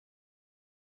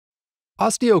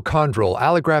Osteochondral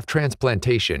allograft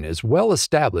transplantation is well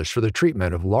established for the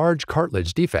treatment of large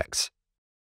cartilage defects.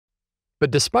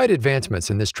 But despite advancements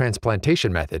in this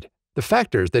transplantation method, the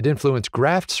factors that influence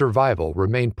graft survival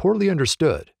remain poorly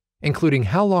understood, including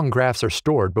how long grafts are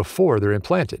stored before they're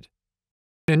implanted.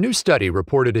 In a new study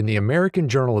reported in the American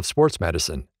Journal of Sports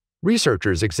Medicine,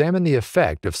 researchers examined the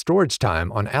effect of storage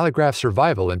time on allograft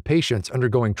survival in patients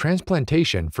undergoing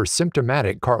transplantation for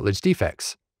symptomatic cartilage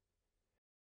defects.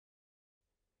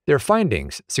 Their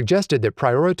findings suggested that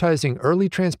prioritizing early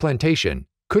transplantation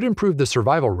could improve the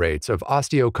survival rates of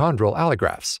osteochondral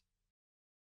allografts.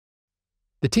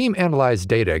 The team analyzed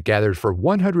data gathered for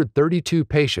 132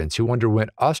 patients who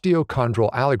underwent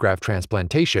osteochondral allograft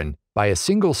transplantation by a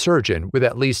single surgeon with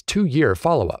at least 2-year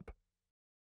follow-up.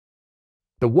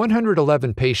 The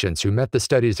 111 patients who met the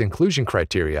study's inclusion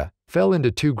criteria fell into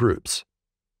 2 groups: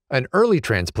 an early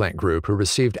transplant group who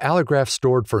received allografts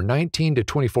stored for 19 to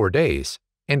 24 days,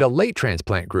 and a late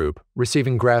transplant group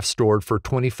receiving grafts stored for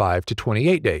 25 to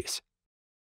 28 days.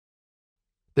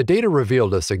 The data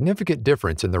revealed a significant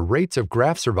difference in the rates of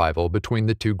graft survival between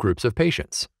the 2 groups of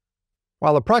patients.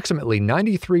 While approximately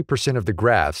 93% of the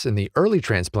grafts in the early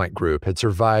transplant group had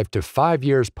survived to 5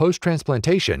 years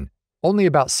post-transplantation, only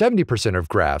about 70% of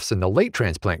grafts in the late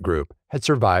transplant group had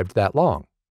survived that long.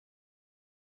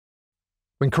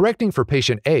 When correcting for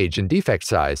patient age and defect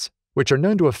size, which are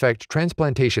known to affect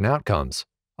transplantation outcomes,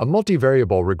 a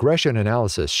multivariable regression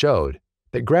analysis showed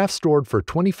that grafts stored for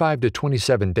 25 to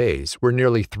 27 days were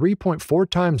nearly 3.4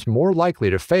 times more likely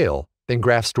to fail than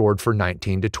grafts stored for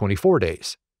 19 to 24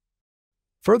 days.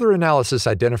 Further analysis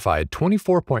identified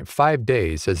 24.5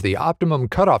 days as the optimum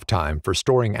cutoff time for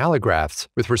storing allografts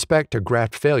with respect to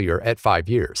graft failure at 5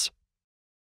 years.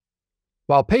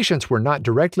 While patients were not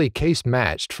directly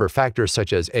case-matched for factors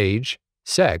such as age,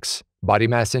 sex, body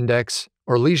mass index,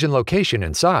 or lesion location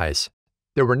and size,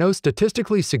 there were no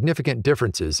statistically significant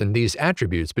differences in these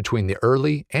attributes between the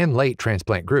early and late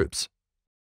transplant groups.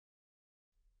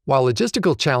 While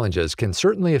logistical challenges can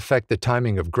certainly affect the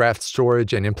timing of graft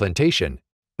storage and implantation,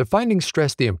 the findings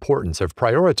stress the importance of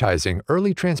prioritizing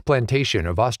early transplantation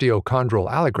of osteochondral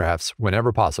allografts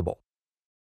whenever possible.